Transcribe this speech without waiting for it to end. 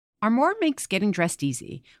Armoire makes getting dressed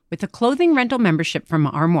easy. With a clothing rental membership from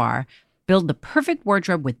Armoire, build the perfect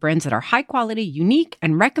wardrobe with brands that are high quality, unique,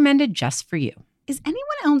 and recommended just for you. Is anyone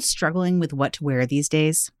else struggling with what to wear these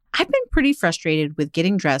days? I've been pretty frustrated with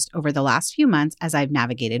getting dressed over the last few months as I've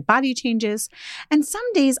navigated body changes, and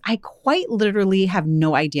some days I quite literally have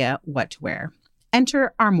no idea what to wear.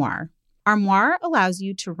 Enter Armoire. Armoire allows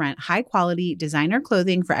you to rent high-quality designer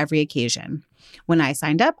clothing for every occasion. When I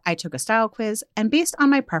signed up, I took a style quiz, and based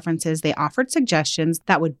on my preferences, they offered suggestions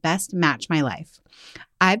that would best match my life.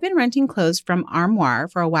 I've been renting clothes from Armoire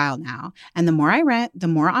for a while now, and the more I rent, the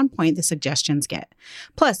more on point the suggestions get.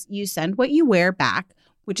 Plus, you send what you wear back,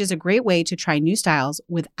 which is a great way to try new styles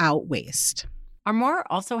without waste. Armoire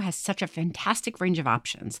also has such a fantastic range of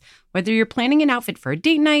options. Whether you're planning an outfit for a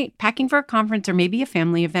date night, packing for a conference, or maybe a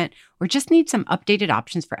family event, or just need some updated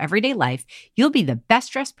options for everyday life, you'll be the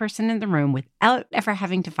best dressed person in the room without ever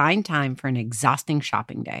having to find time for an exhausting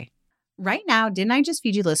shopping day. Right now, Didn't I Just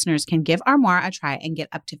Feed You listeners can give Armoire a try and get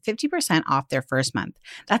up to 50% off their first month.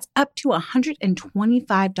 That's up to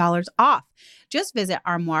 $125 off. Just visit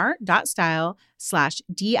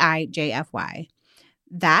armoire.style/DIJFY.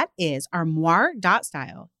 That is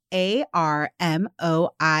armoire.style,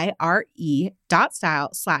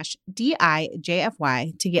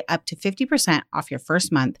 ARMOIRE.style/DIJFY to get up to 50% off your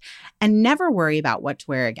first month and never worry about what to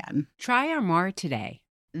wear again. Try Armoire today.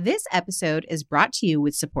 This episode is brought to you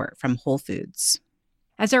with support from Whole Foods.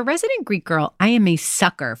 As a resident Greek girl, I am a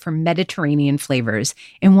sucker for Mediterranean flavors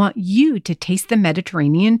and want you to taste the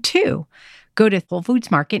Mediterranean too. Go to Whole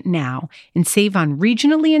Foods Market now and save on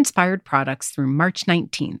regionally inspired products through March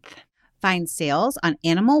 19th. Find sales on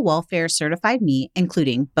animal welfare certified meat,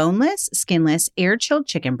 including boneless, skinless, air-chilled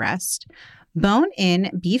chicken breast,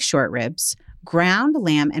 bone-in beef short ribs, ground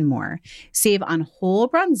lamb, and more. Save on whole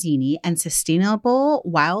bronzini and sustainable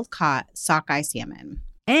wild-caught sockeye salmon.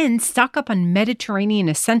 And stock up on Mediterranean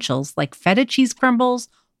essentials like feta cheese crumbles,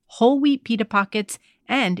 whole wheat pita pockets,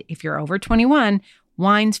 and, if you're over 21,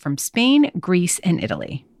 wines from Spain, Greece, and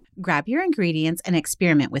Italy. Grab your ingredients and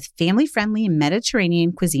experiment with family-friendly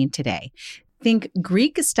Mediterranean cuisine today. Think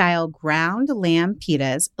Greek-style ground lamb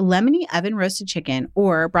pitas, lemony oven-roasted chicken,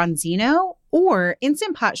 or bronzino, or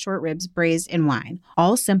instant pot short ribs braised in wine.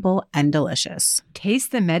 All simple and delicious.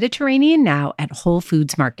 Taste the Mediterranean now at Whole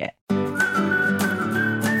Foods Market.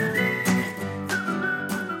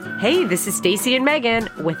 Hey, this is Stacey and Megan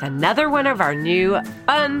with another one of our new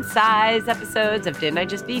fun-size episodes of Didn't I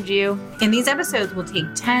Just Feed You? In these episodes, we'll take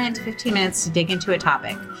 10 to 15 minutes to dig into a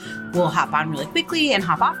topic. We'll hop on really quickly and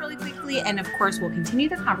hop off really quickly, and of course, we'll continue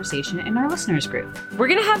the conversation in our listeners group. We're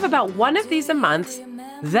going to have about one of these a month,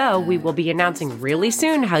 though we will be announcing really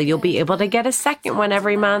soon how you'll be able to get a second one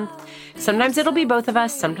every month. Sometimes it'll be both of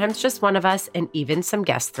us, sometimes just one of us, and even some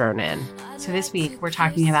guests thrown in. So this week, we're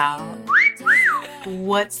talking about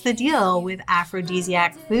what's the deal with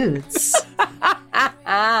aphrodisiac foods?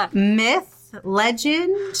 Myth,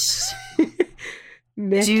 legend?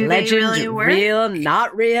 Myth, do legend, they really work? Real,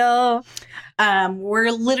 not real.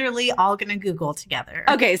 We're literally all going to Google together.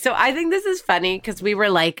 Okay, so I think this is funny because we were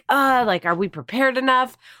like, are we prepared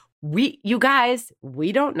enough? You guys,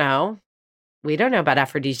 we don't know. We don't know about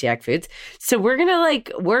aphrodisiac foods. So we're going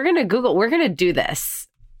to Google, we're going to do this.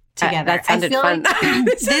 Together. That sounded fun. Like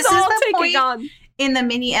this is all taking on. In the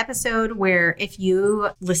mini episode where if you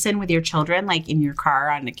listen with your children, like in your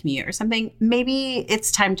car on a commute or something, maybe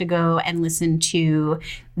it's time to go and listen to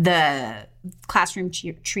the classroom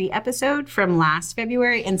tree episode from last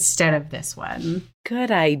February instead of this one.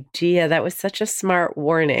 Good idea. That was such a smart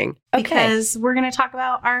warning. Okay. Because we're going to talk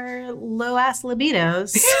about our low-ass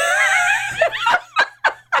libidos.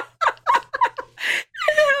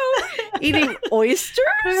 Eating oysters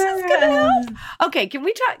is gonna help. Okay, can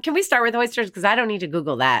we start with oysters? Because I don't need to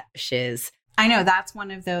Google that shiz. I know that's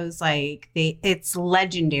one of those it's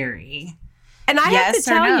legendary. And I have to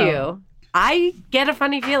tell you, I get a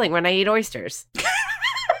funny feeling when I eat oysters.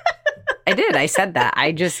 I did. I said that.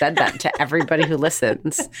 I just said that to everybody who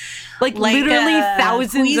listens. Like literally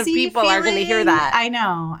thousands of people are going to hear that. I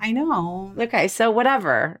know. Okay, so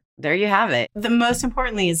whatever. There you have it. The most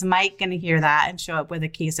importantly is Mike going to hear that and show up with a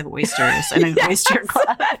case of oysters and an oyster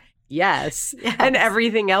club. Yes. And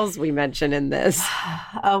everything else we mention in this.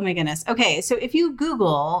 Oh my goodness. Okay. So if you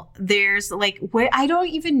Google, there's I don't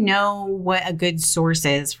even know what a good source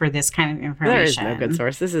is for this kind of information. There is no good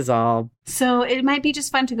source. This is all. So it might be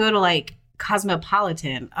just fun to go to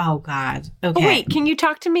Cosmopolitan. Oh God. Okay. Oh, wait, can you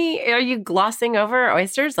talk to me? Are you glossing over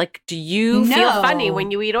oysters? Do you feel funny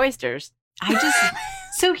when you eat oysters?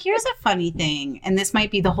 So here's a funny thing, and this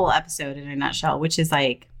might be the whole episode in a nutshell, which is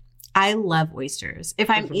I love oysters. If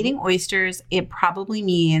I'm eating oysters, it probably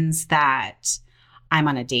means that I'm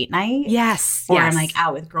on a date night. Yes. Or I'm like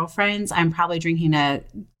out with girlfriends. I'm probably drinking a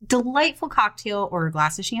delightful cocktail or a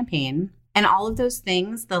glass of champagne. And all of those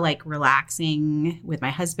things, the like relaxing with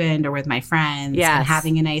my husband or with my friends and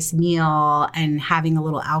having a nice meal and having a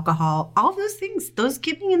little alcohol, all of those things, those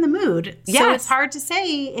get me in the mood. Yes. So it's hard to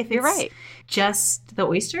say if You're it's right. just the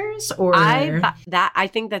oysters or... I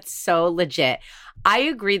think that's so legit. I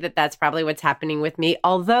agree that that's probably what's happening with me.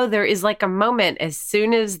 Although there is like a moment as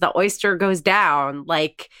soon as the oyster goes down,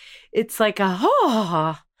 like it's like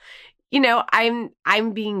you know,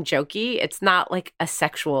 I'm being jokey. It's not like a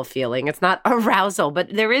sexual feeling. It's not arousal,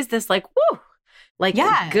 but there is this like, woo, like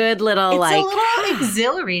good little it's like. It's a little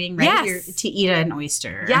exhilarating, right? Yes. To eat an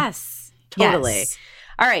oyster. Yes, totally. Yes.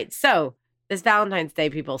 All right. So this Valentine's Day,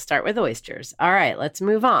 people start with oysters. All right, let's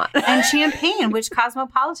move on. And champagne, which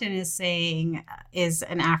Cosmopolitan is saying is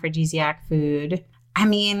an aphrodisiac food. I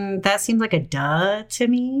mean, that seems like a duh to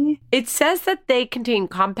me. It says that they contain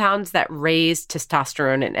compounds that raise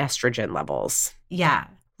testosterone and estrogen levels. Yeah.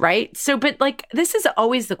 Right? So, but like, this is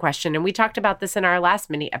always the question. And we talked about this in our last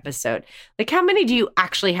mini episode. Like, how many do you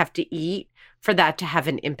actually have to eat for that to have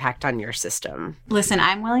an impact on your system? Listen,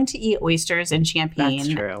 I'm willing to eat oysters and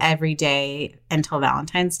champagne every day until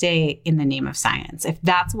Valentine's Day in the name of science. If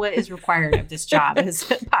that's what is required of this job as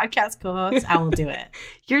a podcast co-host, I will do it.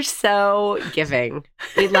 You're so giving.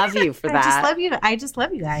 We love you for that. I just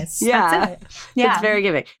love you guys. Yeah. That's it. Yeah. It's very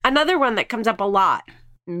giving. Another one that comes up a lot,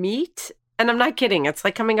 meat. And I'm not kidding. It's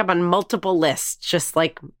like coming up on multiple lists, just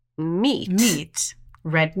like meat. Meat.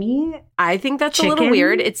 Red meat? I think that's a little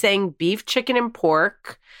weird. It's saying beef, chicken, and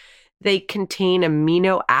pork. They contain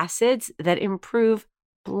amino acids that improve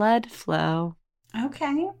blood flow.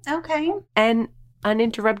 Okay. And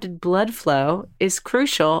uninterrupted blood flow is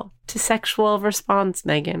crucial to sexual response,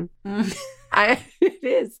 Megan. It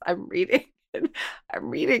is. I'm reading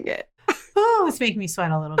it. Oh, it's making me sweat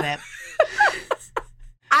a little bit.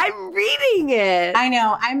 I'm reading it. I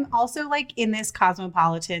know. I'm also like in this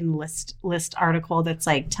Cosmopolitan list article that's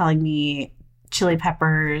like telling me chili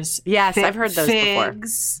peppers. Yes, I've heard those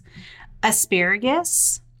figs, before.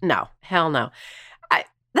 Asparagus. No, hell no.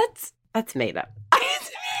 That's made up.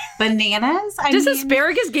 Bananas? Does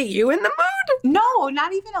asparagus get you in the mood? No,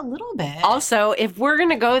 not even a little bit. Also, if we're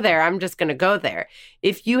going to go there, I'm just going to go there.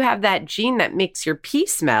 If you have that gene that makes your pee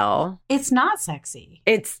smell. It's not sexy.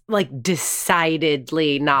 It's like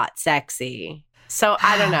decidedly not sexy. So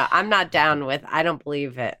I don't know. I'm not down with, I don't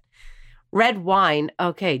believe it. Red wine.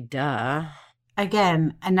 Okay, duh.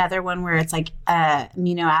 Again, another one where it's like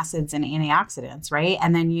amino acids and antioxidants, right?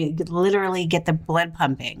 And then you literally get the blood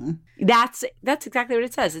pumping. That's exactly what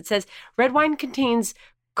it says. It says red wine contains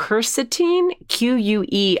quercetin,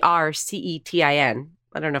 Quercetin.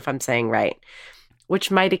 I don't know if I'm saying right, which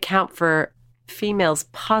might account for females'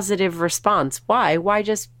 positive response. Why? Why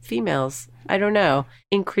just females? I don't know.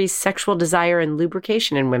 Increased sexual desire and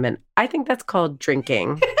lubrication in women. I think that's called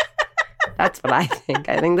drinking. That's what I think.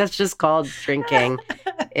 I think that's just called drinking,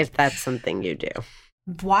 if that's something you do.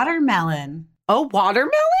 Watermelon. Oh,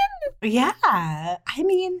 watermelon? Yeah. I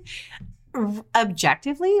mean,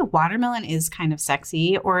 objectively, watermelon is kind of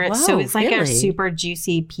sexy. So it's like a super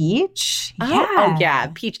juicy peach. Oh, yeah.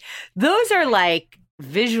 Peach. Those are like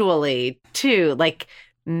visually, too, like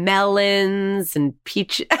melons and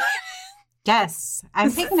peach. Yes.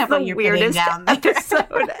 I'm picking up what you're putting down there.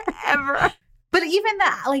 Episode ever. But even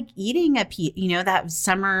that, like eating a peach, you know, that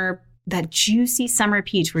juicy summer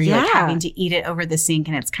peach where you're like having to eat it over the sink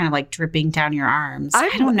and it's kind of like dripping down your arms. I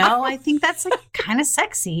don't know. I think that's like kind of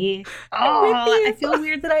sexy. Oh, I feel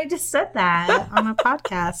weird that I just said that on a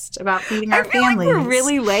podcast about feeding our families. Like we're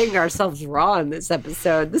really laying ourselves raw in this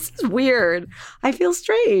episode. This is weird. I feel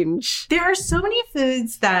strange. There are so many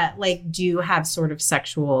foods that like do have sort of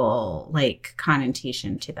sexual like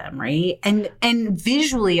connotation to them, right? And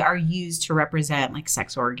visually are used to represent like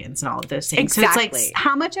sex organs and all of those things. Exactly. So it's like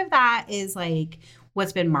how much of that is like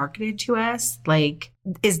what's been marketed to us? Like,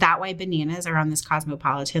 is that why bananas are on this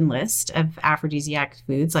Cosmopolitan list of aphrodisiac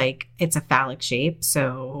foods? Like, it's a phallic shape,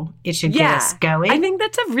 so it should get us going. I think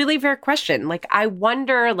that's a really fair question. Like, I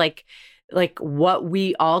wonder, like what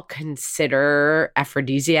we all consider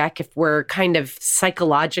aphrodisiac if we're kind of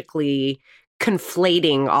psychologically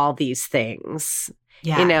conflating all these things.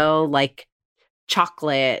 Yeah. You know, like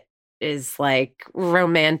chocolate is like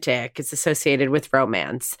romantic. It's associated with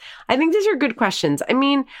romance. I think these are good questions. I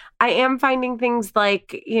mean, I am finding things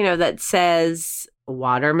like, you know, that says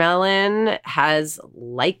watermelon has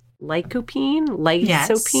lycopene,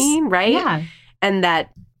 right? Yeah. And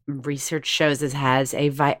that research shows it has a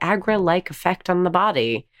Viagra-like effect on the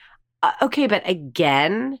body. Okay, but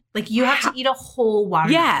again, Like you have to eat a whole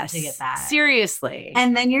watermelon to get that. Seriously.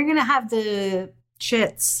 And then you're going to have the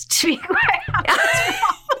shits to be quite honest.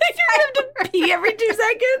 You have to pee every 2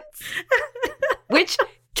 seconds, which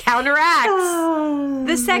counteracts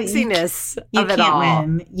the sexiness you of it can't all.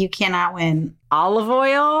 win. You cannot win. Olive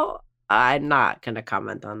oil? I'm not going to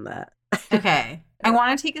comment on that. Okay. I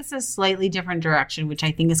want to take us a slightly different direction, which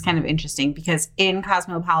I think is kind of interesting because in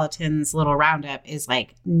Cosmopolitan's little roundup is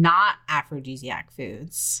like not aphrodisiac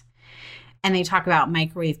foods. And they talk about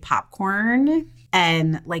microwave popcorn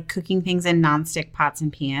and like cooking things in nonstick pots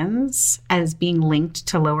and pans as being linked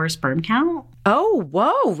to lower sperm count. Oh,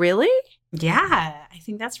 whoa, really? Yeah, I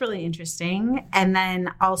think that's really interesting. And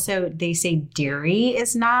then also they say dairy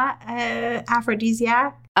is not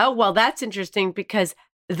aphrodisiac. Oh, well, that's interesting because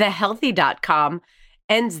thehealthy.com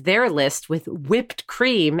ends their list with whipped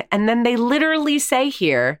cream. And then they literally say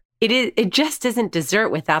here, it just isn't dessert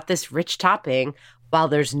without this rich topping. While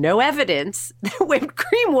there's no evidence that whipped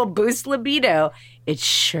cream will boost libido, it's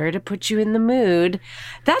sure to put you in the mood.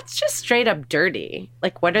 That's just straight up dirty.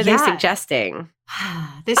 Like, what are they suggesting?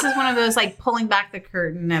 This is one of those like pulling back the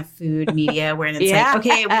curtain of food media where it's like,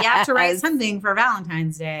 okay, we have to write something for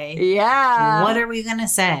Valentine's Day. Yeah. What are we going to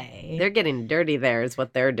say? They're getting dirty there is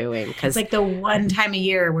what they're doing. It's like the one time a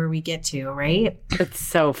year where we get to, right? It's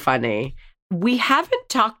so funny. We haven't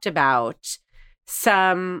talked about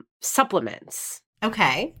some supplements.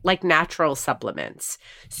 Okay. Like natural supplements.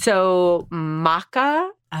 So maca.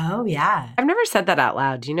 Oh, yeah. I've never said that out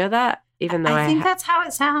loud. Do you know that? Even though I think that's how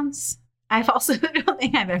it sounds. I've also don't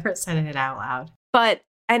think I've ever said it out loud. But,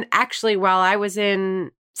 and actually, while I was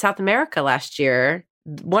in South America last year,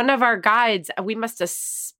 one of our guides, we must have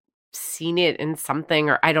seen it in something,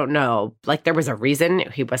 or I don't know, like there was a reason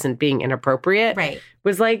he wasn't being inappropriate. Right.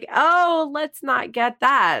 Was like, oh, let's not get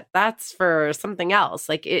that. That's for something else.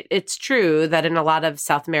 Like it's true that in a lot of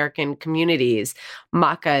South American communities,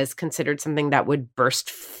 maca is considered something that would boost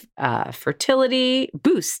fertility.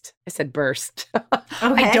 Boost. I said burst.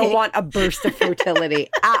 Okay. I don't want a burst of fertility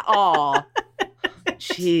at all.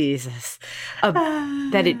 Jesus.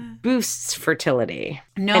 That it boosts fertility.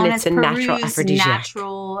 Known and it's as a natural Peru's aphrodisiac.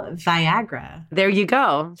 natural Viagra. There you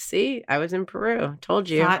go. See, I was in Peru. Told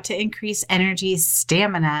you. Thought to increase energy,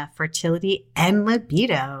 stamina, fertility, and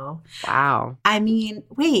libido. Wow. I mean,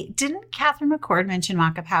 wait, didn't Catherine McCord mention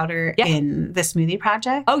maca powder in the Smoothie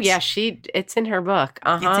Project? Oh, yeah. It's in her book.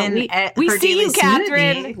 It's in we her see daily you,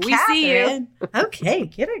 Catherine. smoothie. We see you. Okay,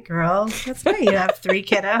 get it, girl. That's why you have 3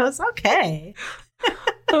 kiddos. Okay.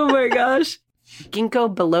 Oh my gosh.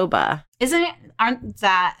 Ginkgo biloba. Aren't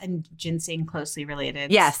that and ginseng closely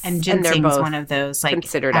related? Yes. And ginseng is one of those like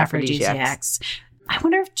considered aphrodisiacs. I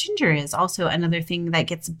wonder if ginger is also another thing that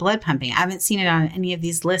gets blood pumping. I haven't seen it on any of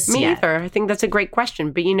these lists Me yet. either. I think that's a great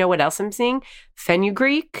question. But you know what else I'm seeing?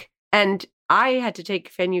 Fenugreek. And I had to take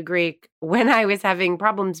fenugreek when I was having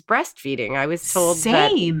problems breastfeeding. I was told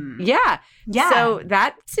Same. Yeah. Yeah. So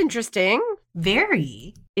that's interesting.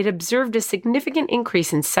 Very. It observed a significant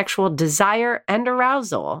increase in sexual desire and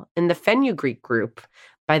arousal in the fenugreek group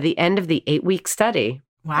by the end of the 8-week study.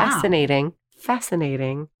 Wow.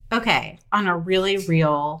 Fascinating. Okay. On a really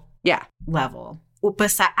real level.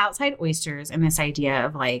 Outside oysters and this idea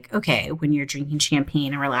of like, okay, when you're drinking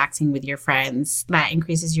champagne and relaxing with your friends, that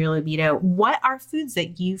increases your libido. What are foods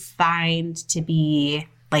that you find to be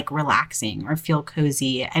like relaxing or feel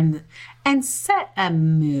cozy and set a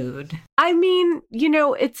mood? I mean,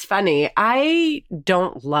 it's funny. I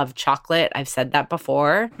don't love chocolate. I've said that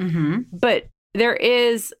before. Mm-hmm. But there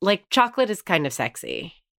is like chocolate is kind of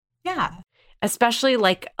sexy. Yeah. Especially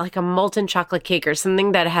like a molten chocolate cake or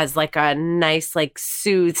something that has like a nice, like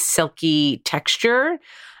soothe, silky texture.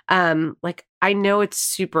 Like I know it's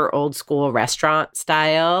super old school restaurant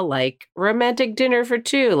style, like romantic dinner for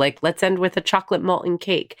 2, like let's end with a chocolate molten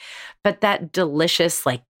cake. But that delicious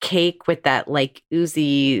like cake with that like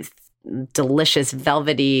oozy, delicious,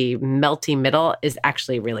 velvety, melty middle is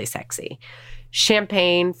actually really sexy.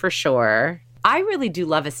 Champagne for sure. I really do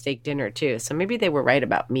love a steak dinner too. So maybe they were right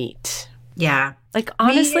about meat. Yeah. Like,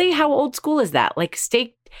 honestly, how old school is that? Like,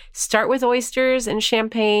 steak, start with oysters and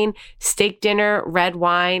champagne, steak dinner, red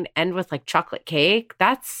wine, end with like chocolate cake.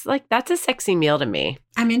 That's a sexy meal to me.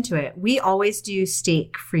 I'm into it. We always do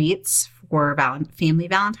steak frites for family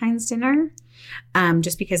Valentine's dinner,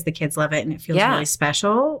 just because the kids love it and it feels really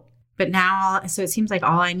special. But now, so it seems like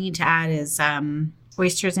all I need to add is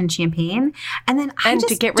oysters and champagne. And then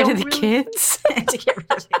to get rid of the kids. To get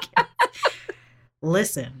rid of the kids.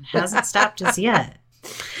 Listen, hasn't stopped us yet.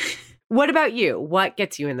 What about you? What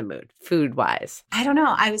gets you in the mood, food-wise? I don't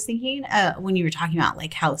know. I was thinking when you were talking about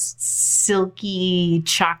like how silky,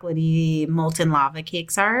 chocolatey, molten lava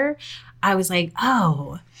cakes are, I was like,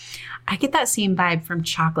 oh, I get that same vibe from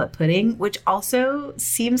chocolate pudding, which also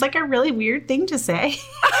seems like a really weird thing to say.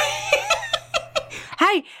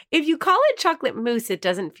 Hey, if you call it chocolate mousse, it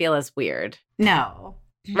doesn't feel as weird. No.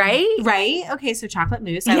 Right? Right. Okay. So chocolate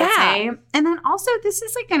mousse, I would say. And then also, this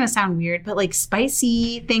is like going to sound weird, but like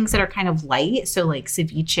spicy things that are kind of light. So like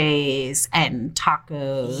ceviches and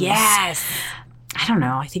tacos. Yes. I don't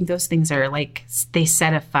know. I think those things are like, they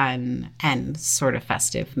set a fun and sort of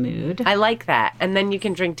festive mood. I like that. And then you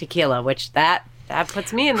can drink tequila, which that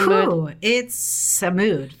puts me in the mood. It's a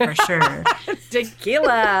mood for sure.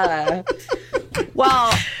 Tequila.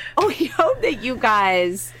 Well, we hope that you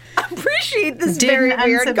guys appreciate this very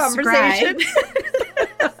weird conversation.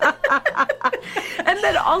 And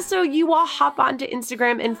then also you all hop onto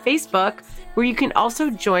Instagram and Facebook, where you can also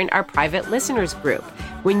join our private listeners group.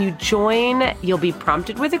 When you join, you'll be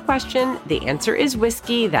prompted with a question. The answer is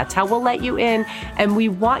whiskey. That's how we'll let you in. And we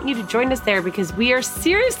want you to join us there because we are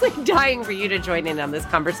seriously dying for you to join in on this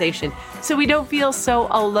conversation so we don't feel so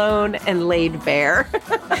alone and laid bare.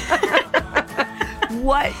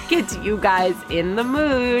 What gets you guys in the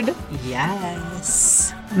mood?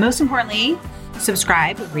 Yes. Most importantly,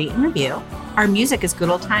 subscribe, rate, and review. Our music is Good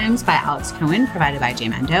Old Times by Alex Cohen, provided by Jay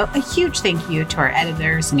Mendo. A huge thank you to our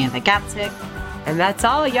editor, Samantha Gatzik. And that's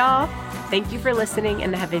all, y'all. Thank you for listening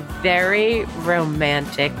and have a very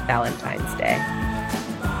romantic Valentine's Day.